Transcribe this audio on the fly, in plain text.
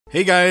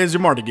Hey guys,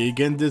 your Marty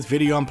Geek. In this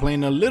video I'm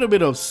playing a little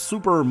bit of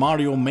Super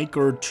Mario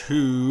Maker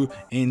 2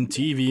 in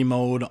TV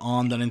mode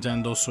on the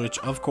Nintendo Switch.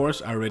 Of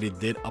course, I already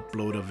did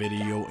upload a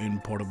video in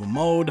portable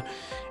mode.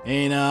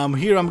 And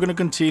here I'm going to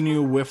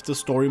continue with the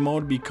story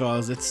mode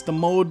because it's the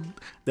mode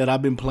that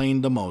I've been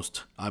playing the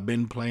most. I've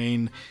been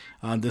playing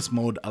this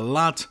mode a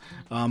lot.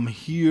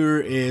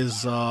 Here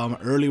is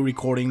early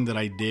recording that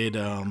I did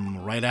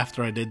right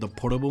after I did the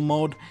portable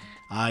mode.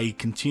 I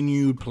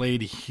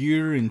played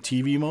here in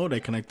TV mode. I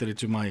connected it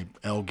to my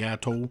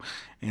Elgato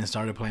and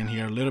started playing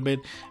here a little bit.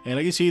 And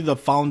like you see, the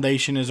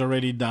foundation is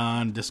already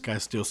done. This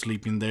guy's still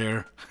sleeping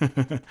there.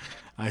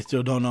 I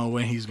still don't know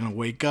when he's gonna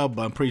wake up,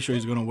 but I'm pretty sure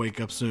he's gonna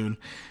wake up soon.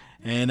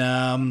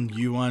 And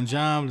you want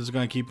jobs, just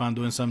gonna keep on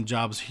doing some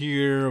jobs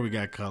here. We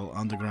got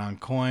underground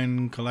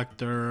coin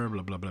collector,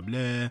 blah blah blah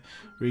blah.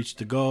 Reach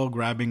the goal,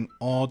 grabbing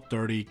all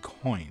 30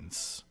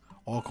 coins.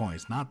 All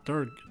coins, not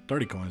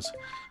 30 coins.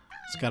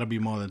 It's got to be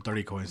more than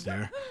 30 coins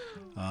there.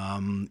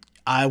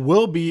 I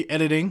will be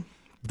editing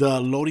the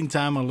loading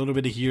time a little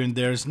bit here and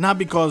there. It's not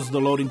because the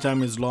loading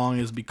time is long,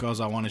 it's because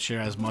I want to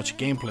share as much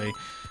gameplay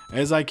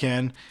as I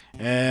can.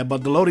 But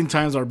the loading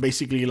times are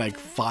basically like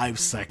 5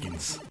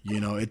 seconds. You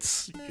know,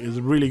 it's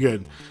really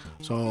good.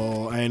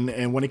 So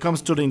and when it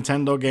comes to the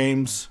Nintendo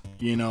games,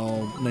 you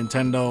know,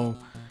 Nintendo,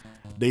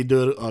 they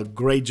do a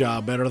great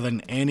job, better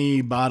than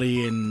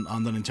anybody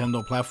on the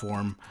Nintendo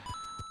platform.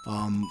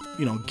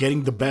 You know,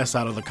 getting the best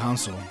out of the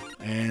console.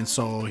 And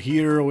so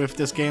here with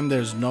this game,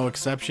 there's no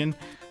exception.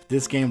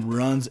 This game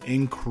runs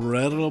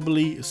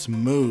incredibly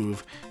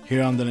smooth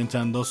here on the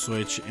Nintendo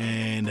Switch,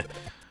 and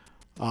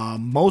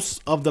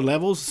most of the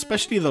levels,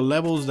 especially the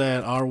levels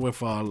that are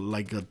with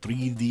like a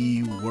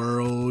 3D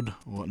world,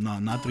 well, no,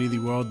 not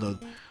 3D world,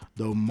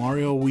 the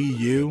Mario Wii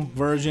U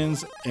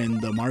versions and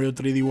the Mario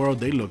 3D World,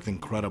 they looked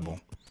incredible.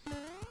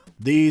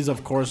 These,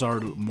 of course, are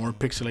more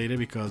pixelated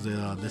because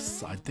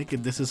I think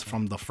this is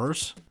from the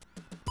first.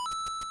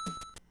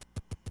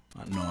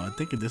 No, I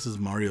think this is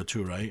Mario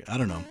 2, right? I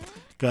don't know.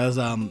 Because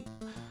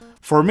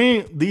for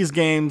me, these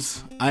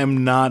games, I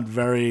am not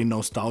very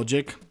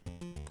nostalgic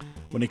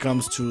when it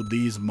comes to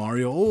these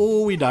Mario.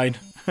 Oh, we died.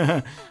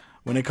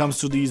 When it comes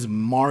to these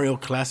Mario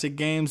classic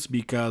games,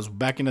 because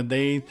back in the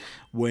day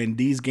when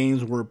these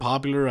games were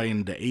popular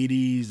in the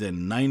 80s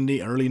and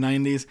early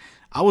 90s,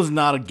 I was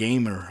not a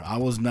gamer.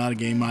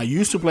 I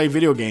used to play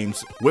video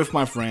games with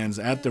my friends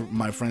at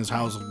my friend's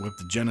house with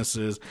the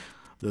Genesis,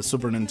 the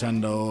Super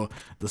Nintendo,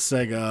 the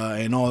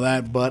Sega, and all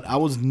that. But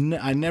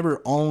I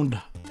never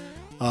owned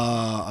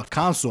a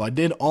console. I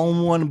did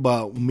own one,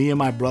 but me and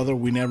my brother,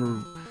 we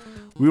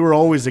were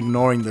always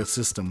ignoring the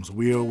systems.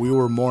 We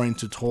were more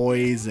into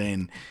toys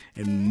and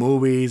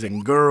movies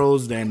and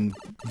girls than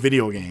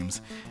video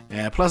games.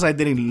 Plus, I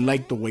didn't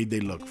like the way they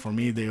look. For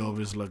me, they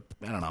always look,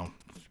 I don't know,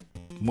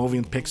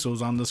 moving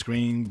pixels on the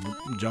screen,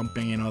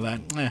 jumping and all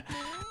that.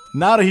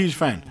 Not a huge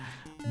fan.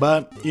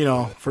 But, you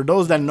know, for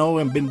those that know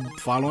and been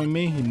following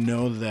me, you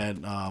know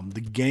that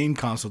the game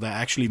console that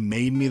actually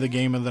made me the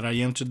gamer that I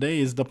am today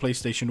is the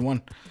PlayStation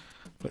 1.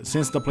 But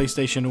since the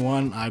PlayStation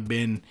 1, I've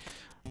been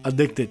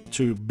addicted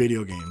to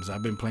video games.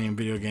 I've been playing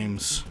video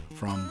games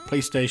from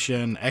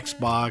PlayStation,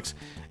 Xbox,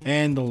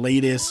 and the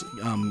latest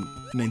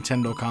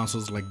Nintendo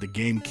consoles like the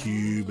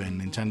GameCube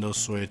and Nintendo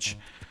Switch.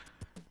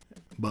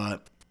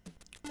 But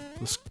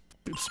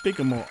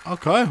speaking more,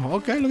 okay,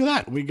 look at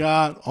that. We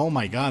got, oh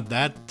my god,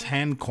 that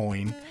 10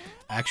 coin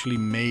actually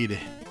made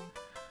it.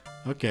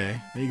 Okay,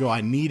 there you go.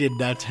 I needed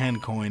that 10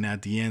 coin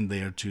at the end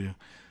there to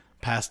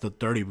pass the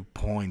 30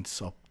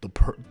 points of the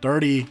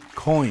 30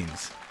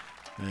 coins.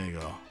 There you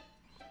go.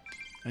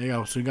 There you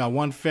go. So we got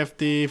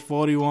 150,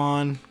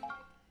 41,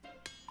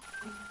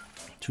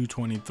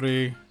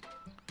 223,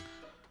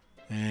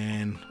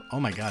 and oh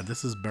my god,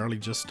 this is barely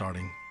just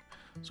starting.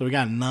 So we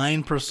got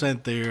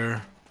 9%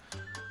 there.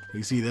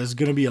 You see, there's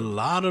gonna be a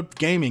lot of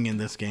gaming in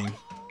this game.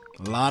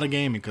 A lot of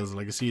gaming, because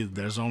like you see,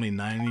 there's only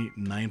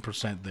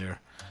 99% there.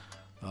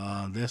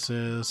 This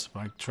is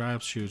spike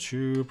traps,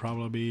 shoo.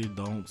 Probably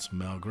don't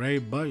smell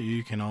great, but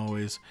you can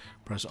always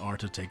press R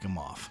to take them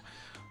off.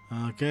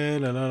 Okay,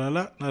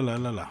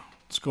 la.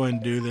 Let's go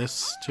and do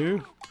this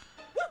too.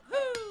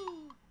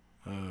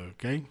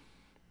 Okay.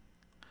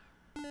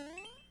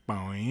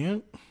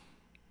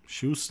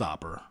 Shoe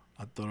stopper.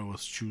 I thought it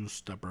was shoe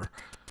stepper.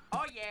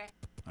 Oh yeah.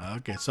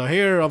 Okay, so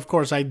here, of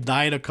course, I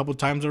died a couple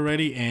times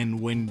already, and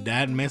when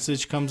that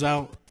message comes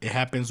out, it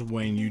happens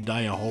when you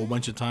die a whole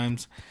bunch of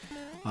times.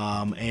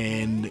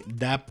 And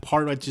that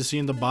part that you see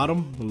in the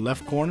bottom, the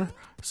left corner,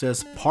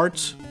 says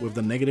parts with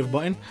the negative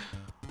button.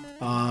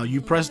 You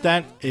press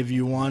that if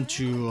you want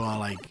to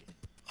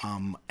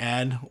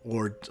add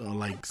or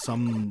like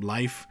some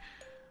life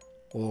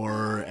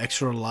or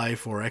extra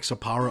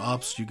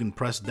power-ups. You can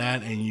press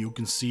that and you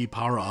can see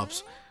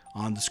power-ups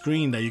on the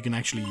screen that you can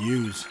actually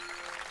use.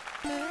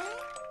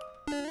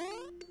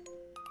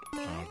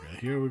 Okay,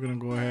 here we're gonna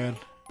go ahead.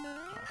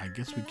 I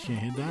guess we can't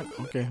hit that.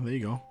 Okay, there you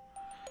go.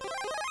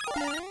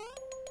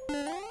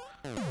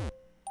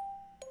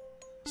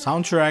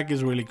 Soundtrack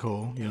is really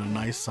cool. You know,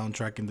 nice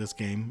soundtrack in this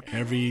game.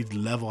 Every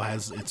level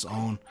has its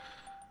own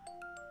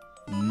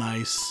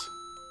nice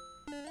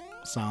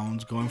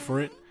sounds going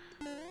for it.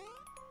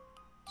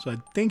 So I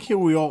think here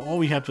all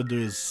we have to do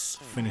is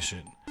finish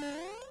it.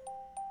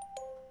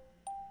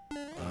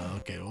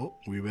 Okay, oh,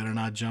 we better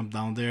not jump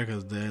down there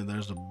because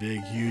there's a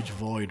big, huge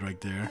void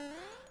right there.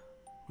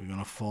 We're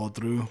gonna fall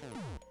through.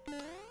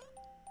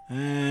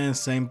 And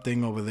same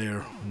thing over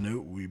there. No,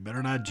 we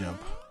better not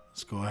jump.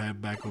 Let's go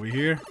ahead back over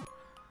here.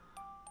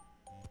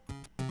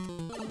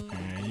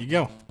 There you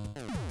go.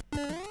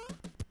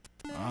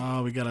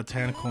 Oh, we got a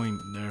 10 coin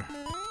there.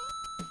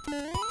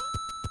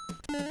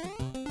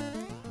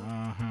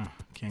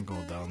 Can't go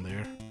down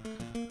there.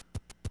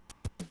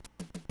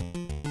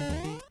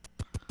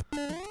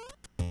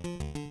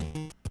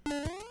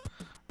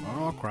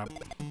 Oh, crap.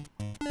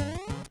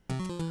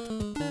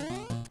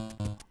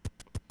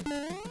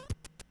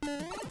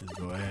 Let's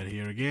go ahead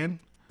here again.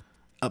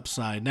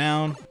 Upside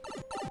down.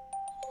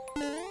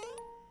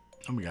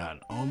 Oh my god,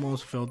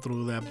 almost fell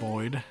through that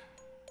void.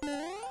 There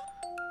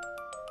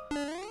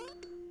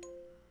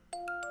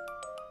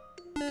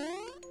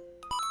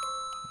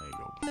you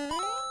go.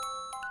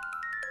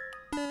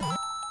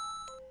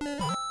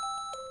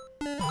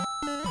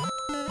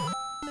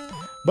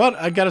 But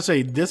I gotta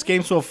say, this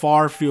game so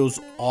far feels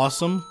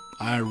awesome.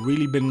 I've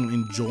really been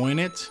enjoying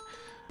it.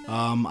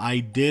 I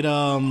did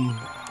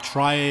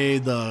try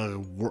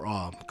the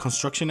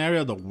construction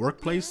area, the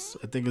workplace,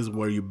 I think is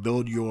where you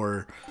build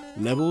your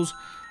levels.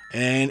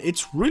 And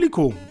it's really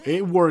cool.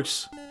 It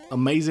works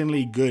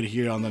amazingly good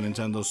here on the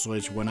Nintendo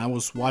Switch. When I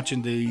was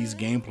watching these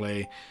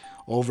gameplay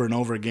over and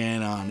over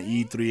again on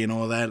E3 and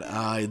all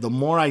that, the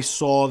more I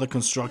saw the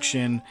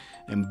construction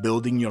and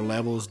building your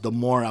levels, the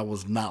more I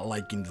was not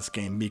liking this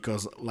game.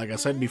 Because like I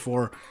said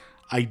before,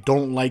 I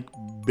don't like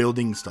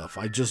building stuff.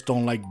 I just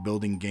don't like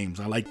building games.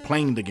 I like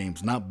playing the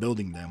games, not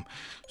building them.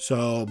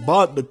 So,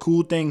 but the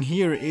cool thing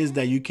here is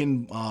that you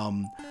can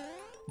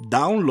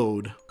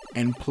download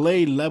and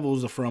play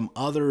levels from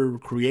other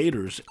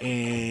creators,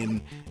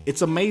 and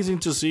it's amazing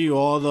to see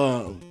all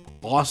the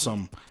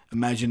awesome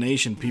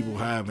imagination people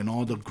have and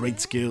all the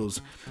great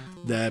skills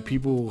that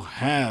people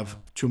have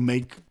to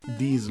make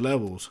these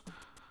levels.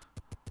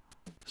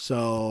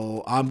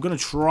 So I'm gonna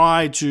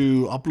try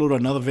to upload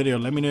another video.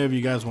 Let me know if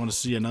you guys want to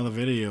see another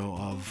video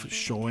of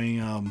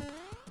showing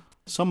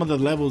some of the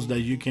levels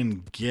that you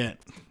can get.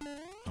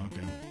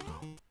 Okay,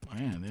 oh,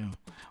 man, yeah.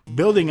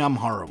 Building, I'm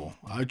horrible.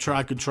 I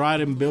could try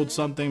to build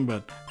something,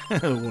 but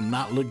it will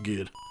not look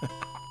good.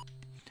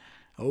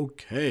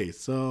 Okay,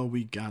 so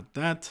we got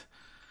that.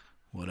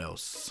 What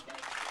else?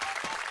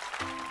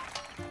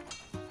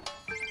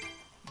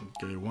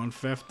 Okay,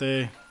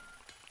 150,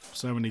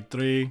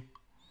 73.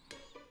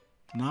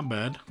 Not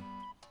bad.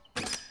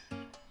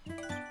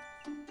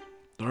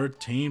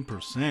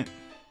 13%.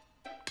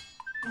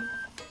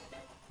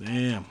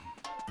 Damn.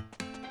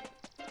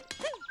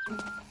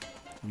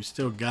 We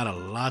still got a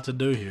lot to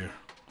do here.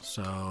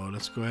 So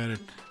let's go ahead and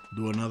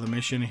do another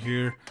mission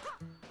here.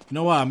 You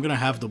know what? I'm gonna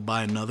have to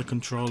buy another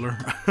controller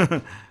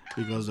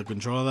because the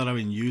controller that I've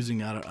been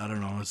using, I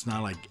don't know, it's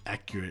not like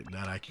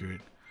that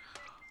accurate.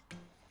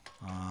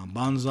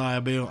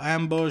 Bonsai Bill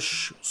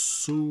Ambush,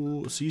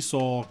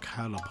 Seesaw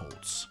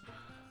Catapults.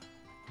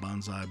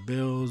 Bonsai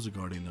Bills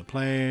guarding the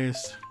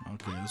place.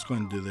 Okay, let's go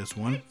ahead and do this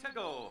one.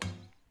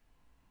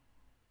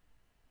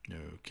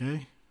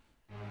 Okay.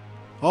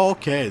 Oh,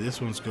 okay,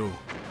 this one's cool.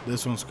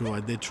 This one's cool.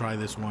 I did try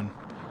this one,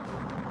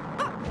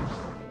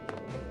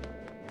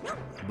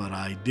 but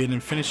I didn't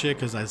finish it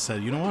because I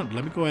said, you know what?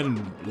 Let me go ahead and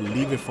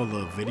leave it for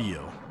the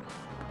video.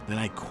 Then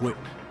I quit.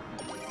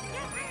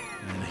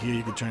 And here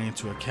you could turn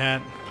into a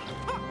cat.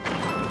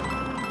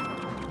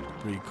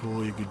 Pretty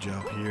cool. You could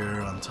jump here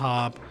on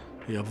top.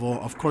 Yeah,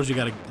 of course you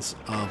gotta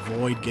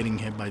avoid getting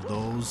hit by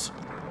those.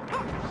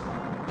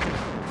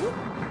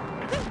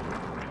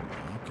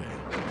 Okay.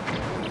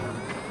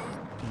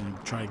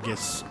 And try to get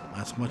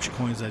as much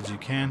coins as you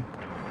can.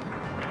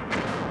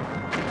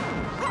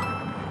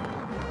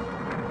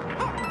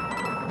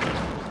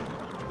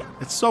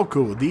 It's so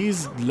cool.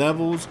 These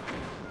levels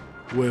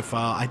with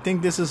I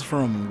think this is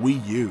from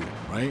Wii U,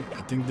 right?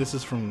 I think this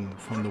is from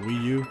the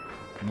Wii U,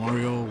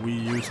 Mario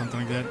Wii U, something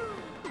like that.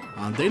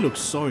 They look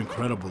so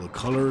incredible. The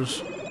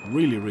colors,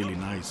 really, really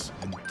nice.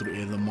 And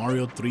in the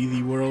Mario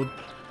 3D world,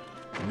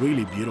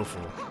 really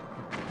beautiful.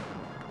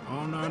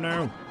 Oh no,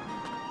 no.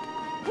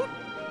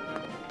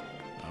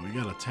 We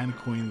got a 10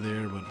 coin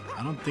there, but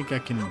I don't think I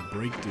can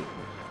break it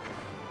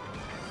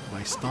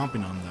by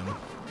stomping on them.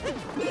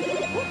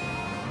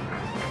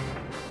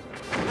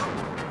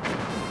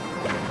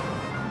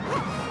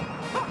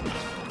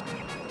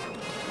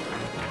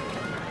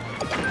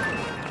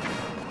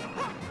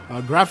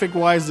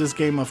 Graphic-wise, this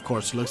game, of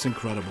course, looks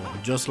incredible.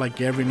 Just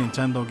like every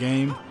Nintendo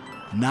game,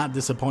 not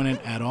disappointed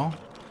at all.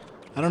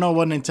 I don't know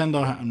what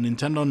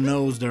Nintendo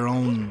knows their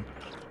own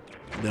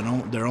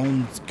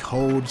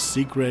code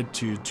secret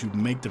to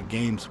make their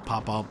games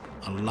pop up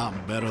a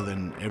lot better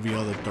than every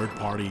other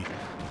third-party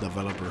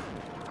developer.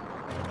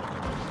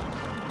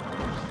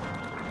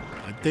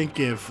 I think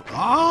if...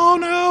 Oh,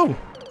 no!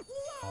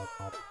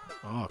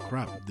 Oh,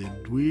 crap.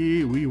 Did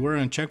we were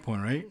in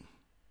checkpoint, right?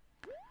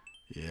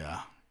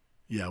 Yeah.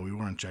 Yeah, we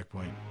were in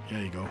checkpoint.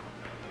 There you go.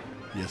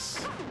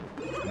 Yes.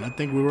 And I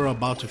think we were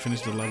about to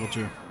finish the level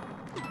too.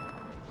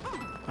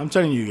 I'm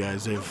telling you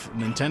guys, if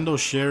Nintendo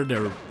shared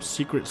their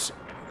secret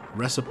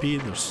recipe,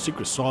 their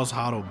secret sauce,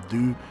 how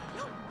to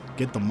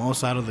get the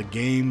most out of the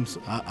games,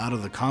 out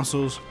of the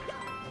consoles,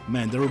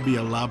 man, there would be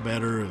a lot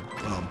better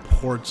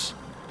ports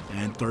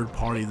and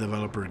third-party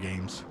developer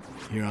games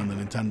here on the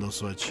Nintendo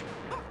Switch.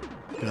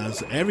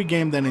 Because every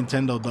game that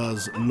Nintendo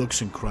does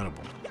looks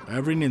incredible.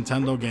 Every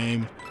Nintendo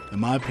game, in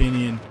my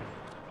opinion,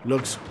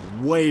 looks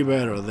way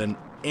better than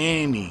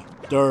any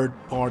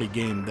third-party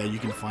game that you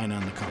can find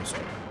on the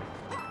console.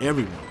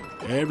 Every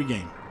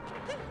game.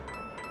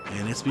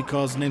 And it's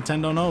because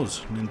Nintendo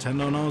knows.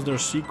 Nintendo knows their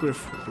secret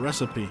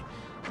recipe,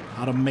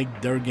 how to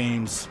make their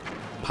games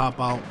pop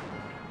out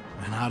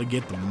and how to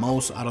get the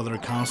most out of their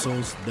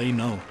consoles. They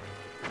know.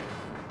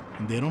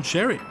 And they don't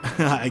share it.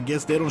 I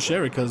guess they don't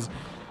share it because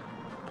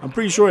I'm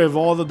pretty sure if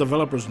all the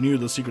developers knew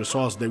the secret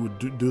sauce, they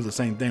would do the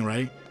same thing,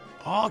 right?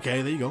 Oh,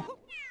 okay, there you go.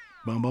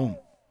 Boom, boom.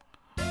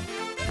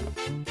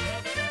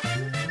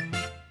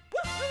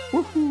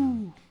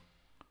 Woohoo!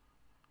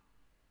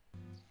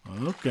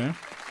 Okay.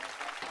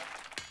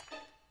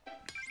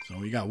 So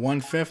we got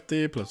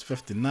 150 plus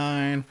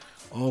 59,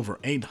 over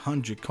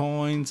 800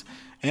 coins,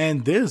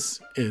 and this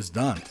is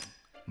done.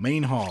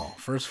 Main hall,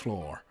 first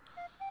floor.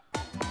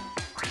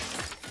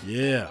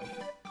 Yeah.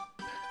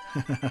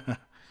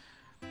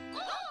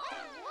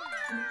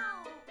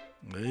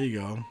 There you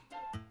go.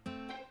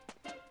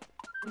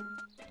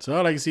 So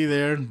like you see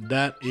there,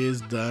 that is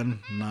done.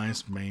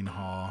 Nice main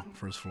hall.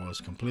 First floor is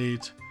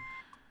complete.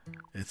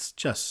 It's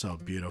just so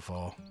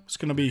beautiful. It's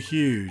gonna be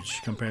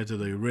huge compared to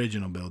the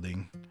original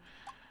building.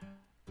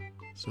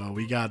 So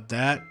we got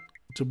that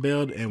to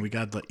build, and we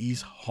got the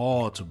East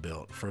Hall to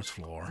build. First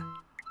floor.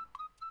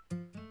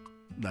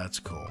 That's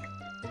cool.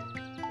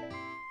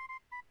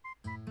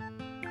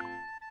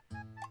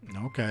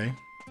 Okay.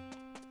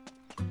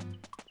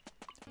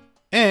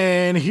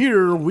 And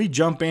here we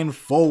jump in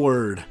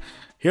forward.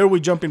 Here we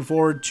jumping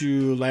forward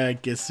to,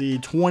 like you see,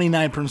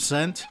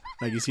 29%.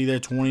 Like you see there,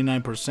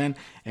 29%.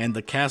 And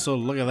the castle,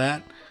 look at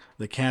that.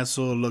 The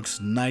castle looks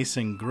nice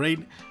and great.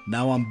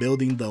 Now I'm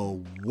building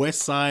the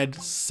west side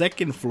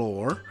second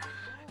floor.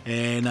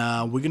 And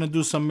we're going to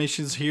do some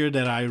missions here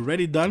that I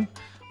already done.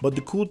 But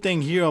the cool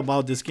thing here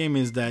about this game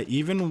is that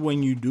even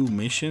when you do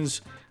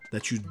missions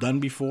that you've done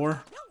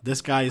before,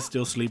 this guy is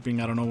still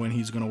sleeping. I don't know when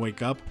he's going to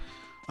wake up.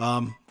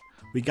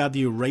 We got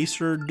the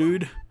eraser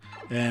dude.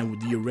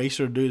 And the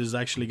eraser dude is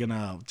actually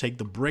gonna take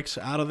the bricks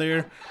out of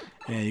there,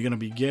 and you're gonna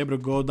be able to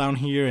go down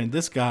here, and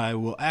this guy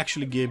will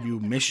actually give you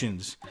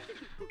missions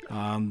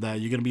that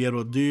you're gonna be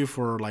able to do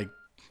for, like,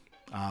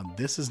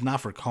 this is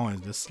not for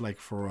coins, this is like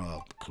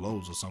for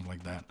clothes or something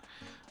like that.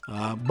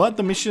 But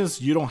the missions,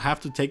 you don't have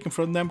to take them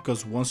from them,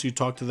 because once you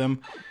talk to them,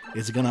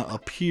 it's gonna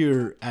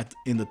appear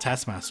in the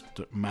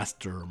taskmaster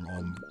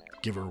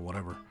giver or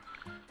whatever.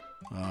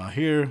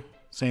 Here,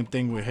 same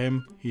thing with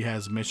him. He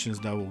has missions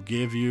that will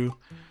give you.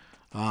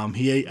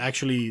 He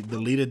actually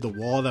deleted the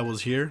wall that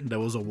was here. There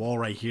was a wall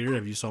right here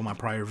if you saw my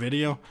prior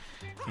video,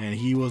 and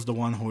he was the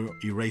one who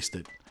erased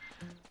it.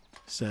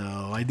 So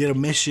I did a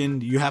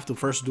mission. You have to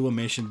first do a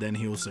mission, then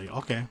he will say,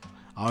 okay,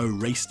 I'll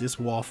erase this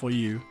wall for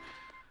you.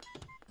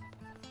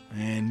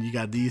 And you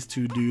got these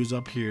two dudes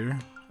up here.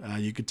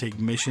 You could take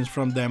missions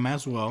from them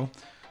as well.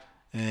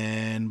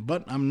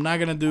 But I'm not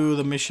gonna do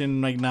the mission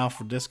right now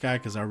for this guy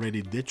because I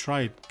already did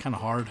try it. Kind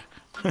of hard.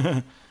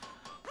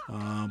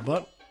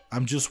 But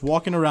I'm just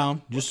walking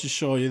around just to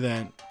show you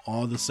that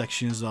all the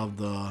sections of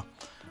the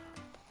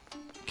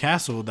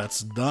castle that's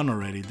done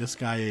already. This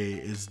guy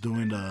is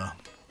doing the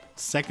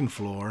second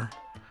floor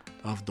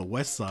of the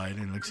west side,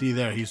 and like see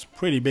there, he's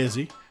pretty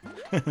busy.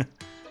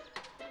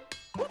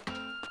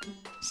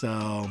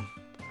 So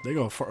there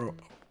you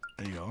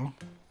go.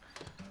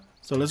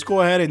 So let's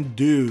go ahead and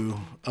do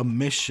a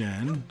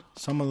mission.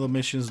 Some of the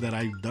missions that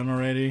I've done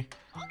already.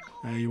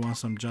 You want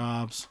some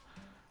jobs?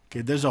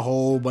 Okay, there's a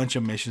whole bunch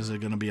of missions that are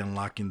going to be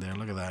unlocking there.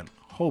 Look at that.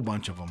 Whole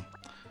bunch of them.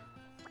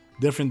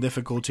 Different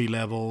difficulty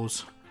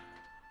levels.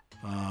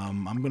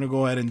 I'm going to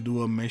go ahead and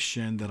do a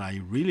mission that I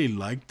really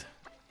liked.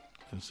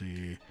 Let's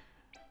see.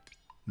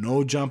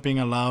 No jumping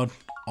allowed.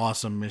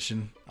 Awesome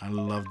mission. I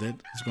loved it.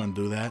 Let's go and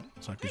do that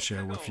so I can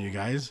share with you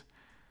guys.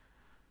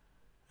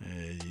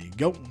 There you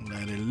go.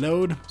 Let it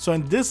load. So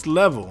in this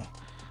level,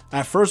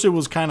 at first it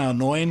was kind of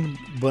annoying,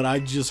 but I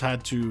just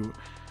had to...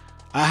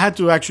 I had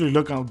to actually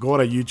go to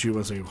YouTube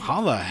and say,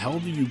 how the hell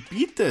do you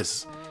beat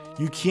this?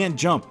 You can't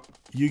jump.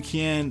 You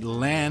can't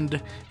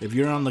land. If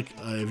you're on like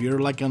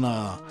on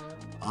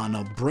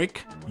a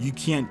brick, you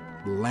can't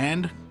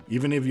land,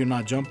 even if you're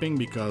not jumping,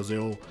 because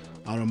they'll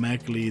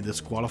automatically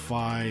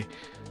disqualify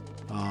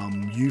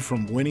you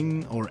from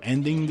winning or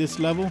ending this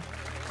level.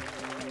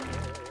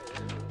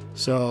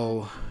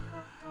 So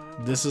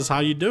this is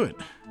how you do it.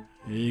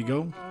 Here you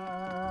go.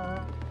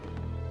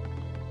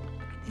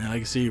 And like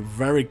you see,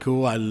 very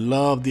cool. I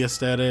love the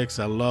aesthetics.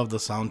 I love the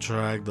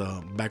soundtrack,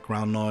 the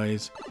background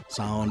noise,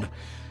 sound.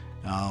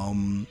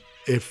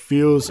 It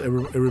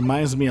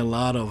reminds me a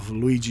lot of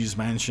Luigi's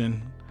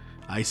Mansion.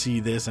 I see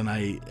this and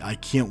I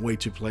can't wait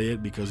to play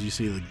it because you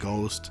see the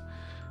ghost.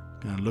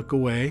 Gonna look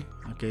away.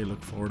 Okay,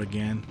 look forward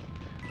again.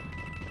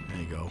 There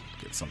you go.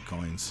 Get some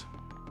coins.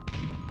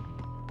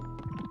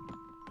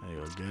 There you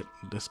go. Get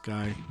this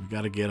guy. We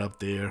gotta get up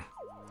there.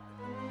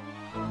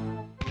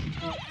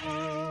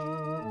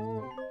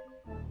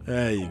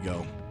 There you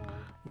go.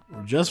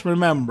 Just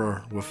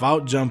remember,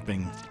 without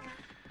jumping.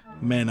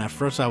 Man, at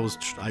first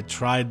I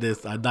tried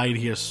this. I died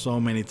here so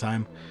many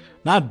times.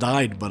 Not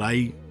died, but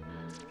I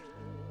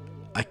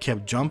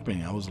kept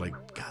jumping. I was like,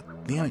 God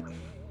damn it.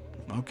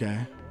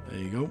 Okay, there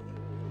you go.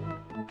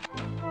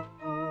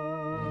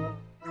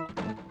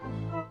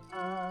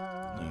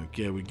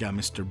 Okay, we got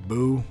Mr.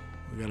 Boo.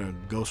 We got a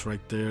ghost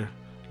right there.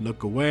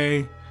 Look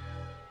away.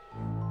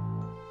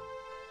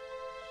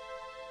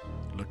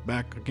 Look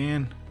back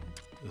again.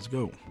 Let's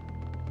go.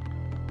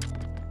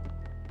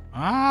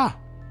 Ah!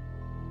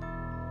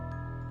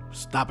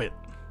 Stop it.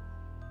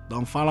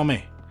 Don't follow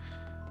me.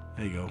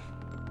 There you go.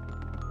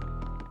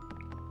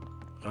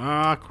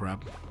 Ah,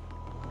 crap.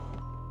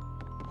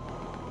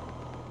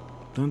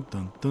 Dun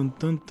dun dun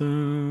dun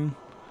dun.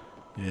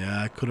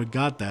 Yeah, I could have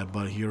got that,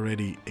 but he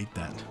already ate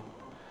that.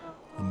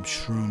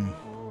 Shroom.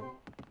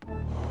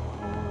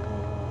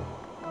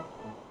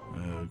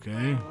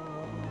 Okay.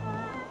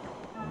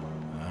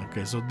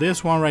 Okay, so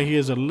this one right here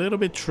is a little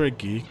bit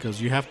tricky because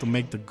you have to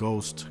make the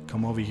ghost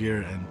come over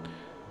here and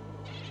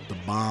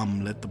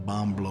let the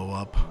bomb blow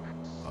up.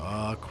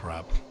 Oh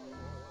crap.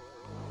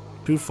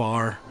 Too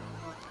far.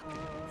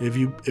 If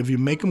you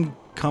make him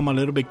come a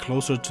little bit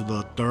closer to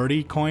the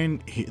 30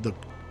 coin,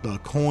 the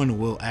coin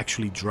will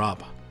actually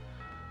drop.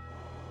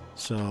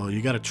 So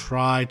you gotta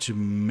try to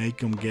make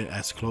him get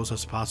as close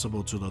as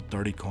possible to the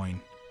 30 coin.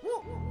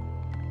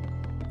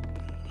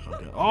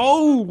 Okay.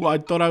 Oh, I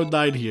thought I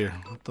died here.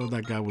 I thought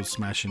that guy was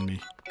smashing me.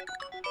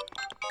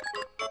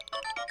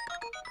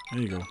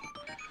 There you go.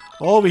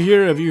 Over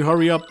here, if you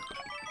hurry up,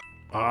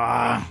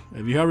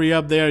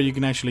 there, you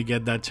can actually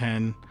get that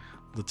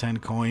the 10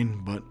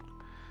 coin, but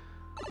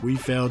we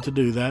failed to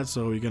do that,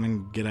 so we're gonna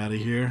get out of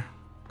here.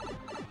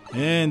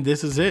 And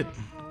this is it.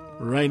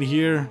 Right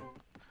here,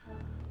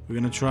 we're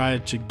gonna try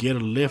to get a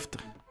lift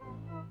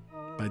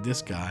by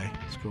this guy.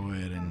 Let's go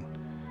ahead and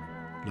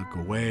look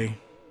away.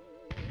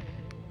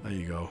 There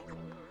you go.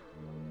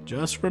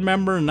 Just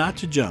remember not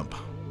to jump.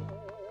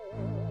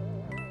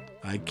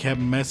 I kept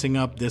messing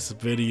up this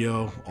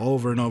video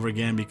over and over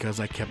again because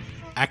I kept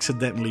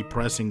accidentally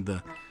pressing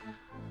the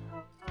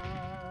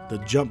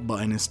jump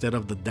button instead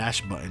of the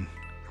dash button.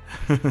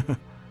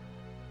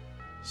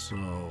 So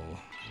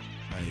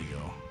there you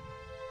go.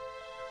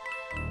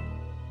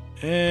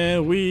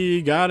 And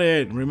we got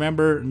it.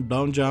 Remember,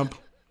 don't jump.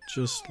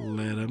 Just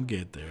let them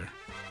get there.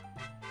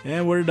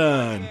 And we're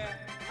done.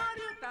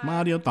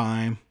 Mario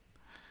time.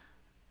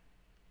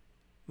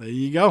 There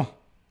you go.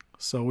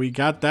 So we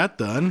got that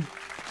done.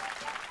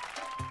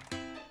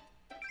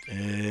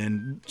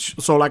 And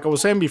so like I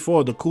was saying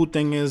before, the cool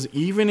thing is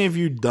even if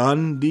you've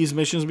done these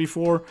missions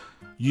before,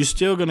 you're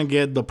still gonna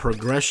get the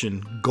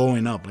progression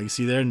going up. Like you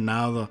see there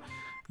now,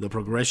 the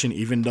progression,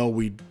 even though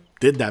we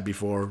did that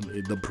before,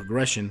 the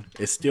progression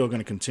is still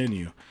gonna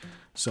continue.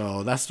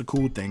 So that's the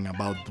cool thing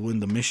about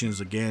doing the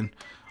missions again.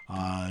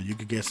 You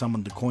could get some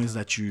of the coins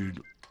that you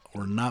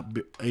were not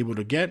able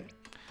to get.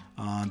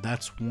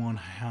 That's one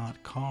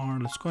hot car.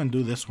 Let's go and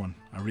do this one.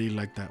 I really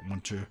like that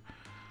one too.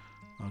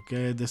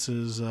 Okay, this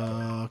is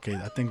okay,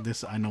 I think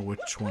this, I know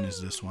which one is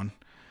this one.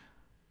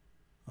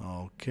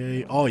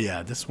 Okay, oh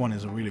yeah, this one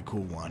is a really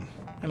cool one.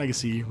 And like you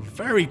see,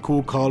 very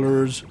cool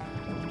colors.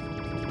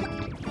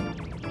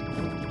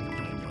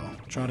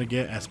 Try to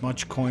get as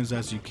much coins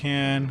as you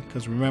can,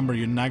 because remember,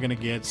 you're not gonna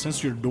get,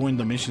 since you're doing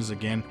the missions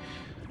again,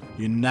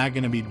 you're not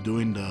gonna be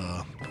doing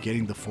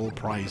getting the full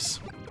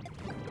price,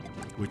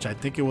 which I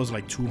think it was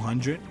like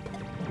 200.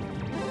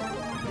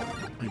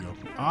 There you go.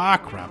 Ah,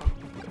 crap.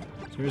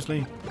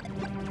 Seriously?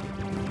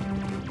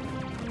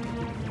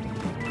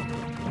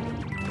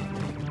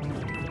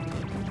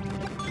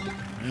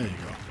 There you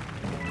go.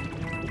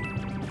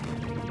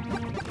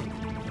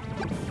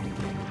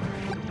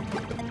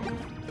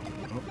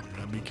 Oh,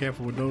 gotta be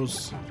careful with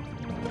those.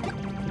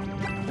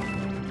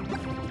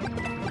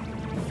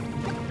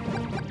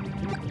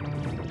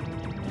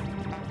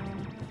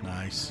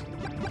 Nice.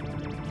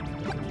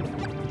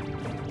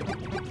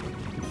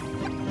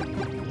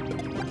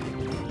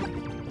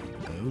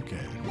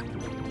 Okay.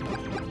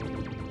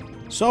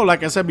 So,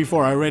 like I said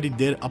before, I already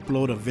did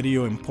upload a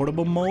video in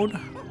portable mode.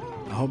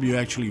 I hope you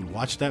actually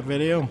watched that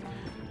video.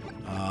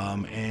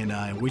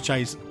 Which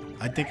I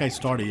think I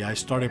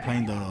started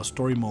playing the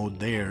story mode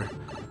there.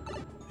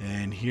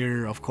 And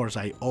here, of course,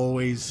 I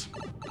always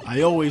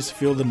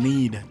feel the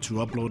need to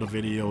upload a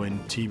video in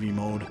TV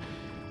mode,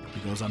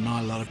 because I know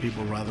a lot of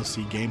people rather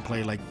see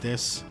gameplay like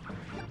this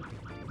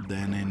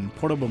than in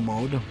portable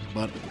mode,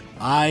 but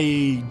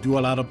I do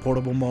a lot of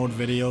portable mode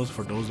videos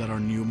for those that are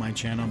new to my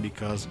channel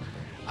because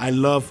I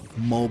love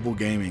mobile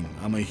gaming.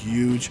 I'm a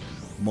huge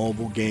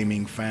mobile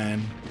gaming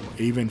fan,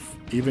 even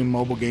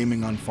mobile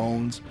gaming on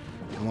phones.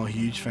 I'm a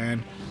huge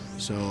fan.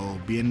 So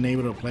being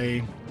able to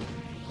play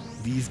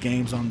these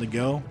games on the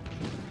go,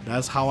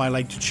 that's how I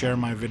like to share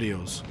my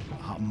videos,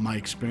 my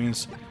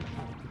experience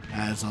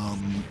as a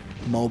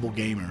mobile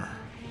gamer.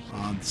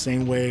 The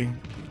same way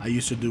I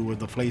used to do with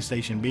the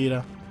PlayStation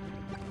Vita,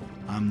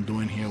 I'm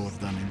doing here with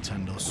the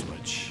Nintendo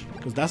Switch,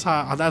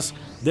 because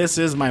this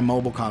is my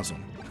mobile console.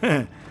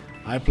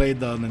 I played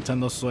the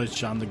Nintendo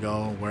Switch on the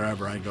go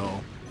wherever I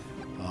go.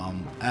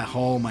 At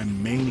home, I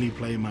mainly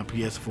play my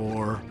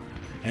PS4,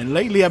 and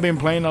lately I've been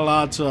playing a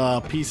lot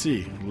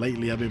PC.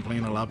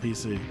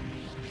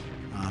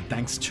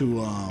 Thanks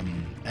to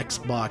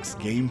Xbox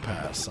Game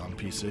Pass on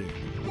PC.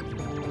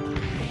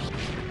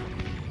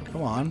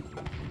 Come on.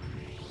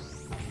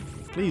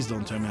 Please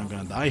don't tell me I'm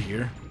gonna die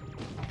here.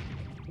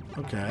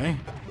 Okay.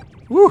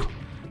 Woo!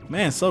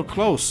 Man, so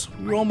close.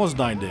 We almost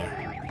died there.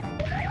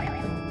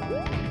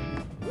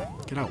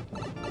 Get out.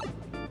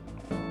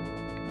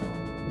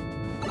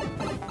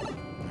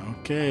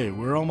 Okay,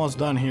 we're almost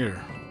done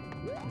here.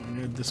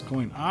 Get this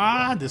coin.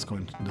 Ah, this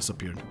coin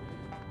disappeared.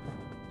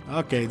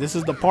 Okay, this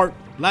is the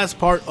last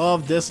part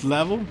of this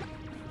level.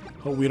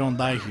 Hope we don't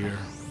die here.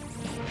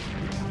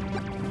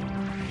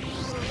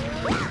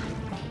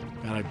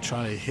 Gotta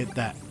try to hit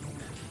that.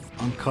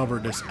 Uncover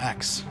this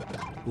axe.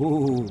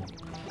 Ooh.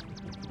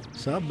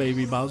 What's up,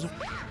 baby Bowser?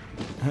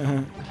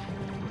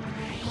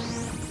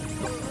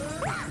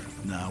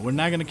 No, we're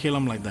not gonna kill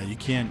him like that. You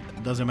can't.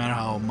 It doesn't matter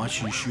how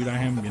much you shoot at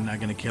him. You're not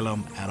gonna kill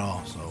him at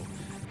all. So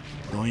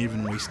don't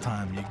even waste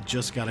time. You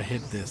just gotta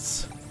hit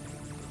this.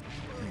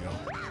 There you go.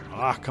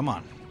 Ah, come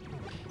on.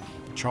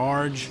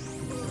 Charge.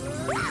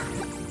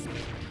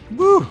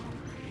 Woo! There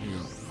you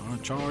go.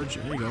 Charge.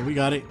 There you go. We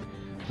got it.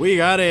 We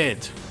got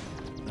it.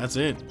 That's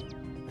it.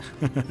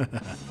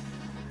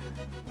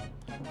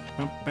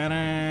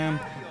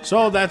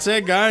 So that's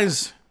it,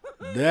 guys.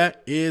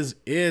 That is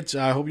it.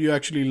 I hope you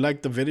actually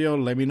liked the video.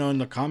 Let me know in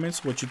the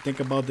comments what you think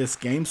about this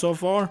game so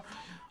far.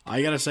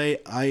 I gotta say,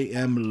 I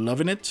am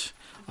loving it.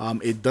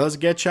 It does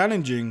get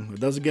challenging.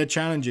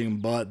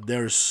 But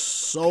there's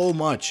so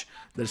much.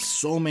 There's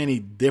so many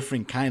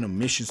different kind of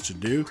missions to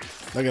do.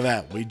 Look at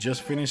that. We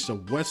just finished the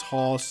West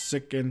Hall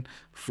second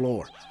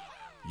floor.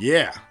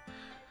 Yeah.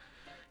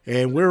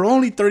 And we're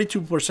only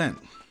 32%.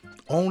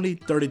 Only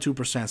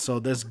 32%. So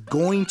there's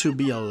going to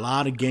be a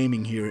lot of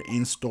gaming here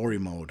in story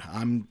mode.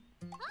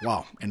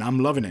 Wow, and I'm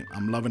loving it.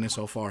 I'm loving it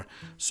so far.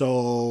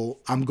 So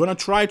I'm gonna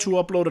try to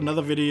upload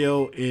another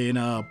video in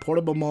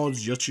portable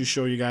modes just to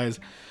show you guys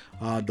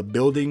the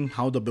building,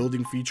 how the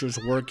building features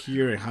work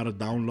here, and how to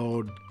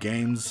download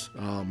games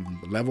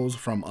levels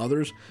from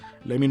others.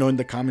 Let me know in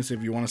the comments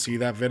if you want to see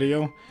that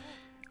video.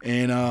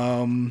 And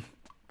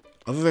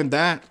other than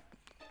that,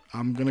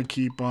 I'm gonna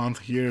keep on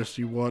here,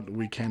 see what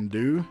we can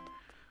do.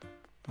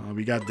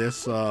 We got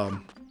this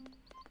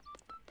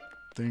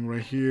thing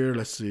right here.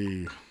 Let's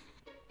see.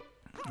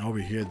 Over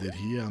here, did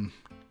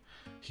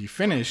he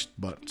finished?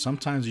 But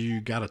sometimes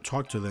you gotta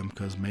talk to them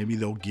because maybe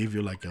they'll give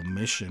you like a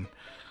mission.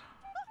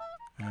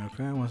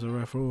 Okay, once the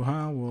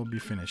referral will be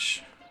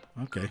finished.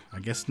 Okay, I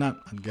guess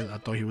not. I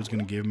thought he was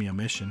gonna give me a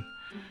mission.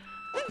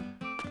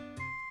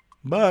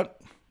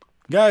 But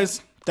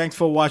guys, thanks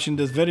for watching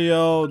this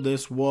video.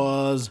 This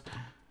was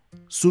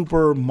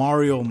Super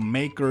Mario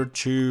Maker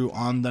 2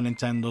 on the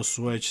Nintendo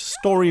Switch,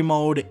 story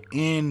mode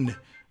in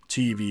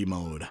TV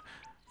mode.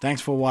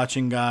 Thanks for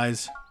watching,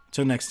 guys.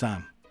 Till next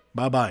time.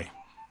 Bye-bye.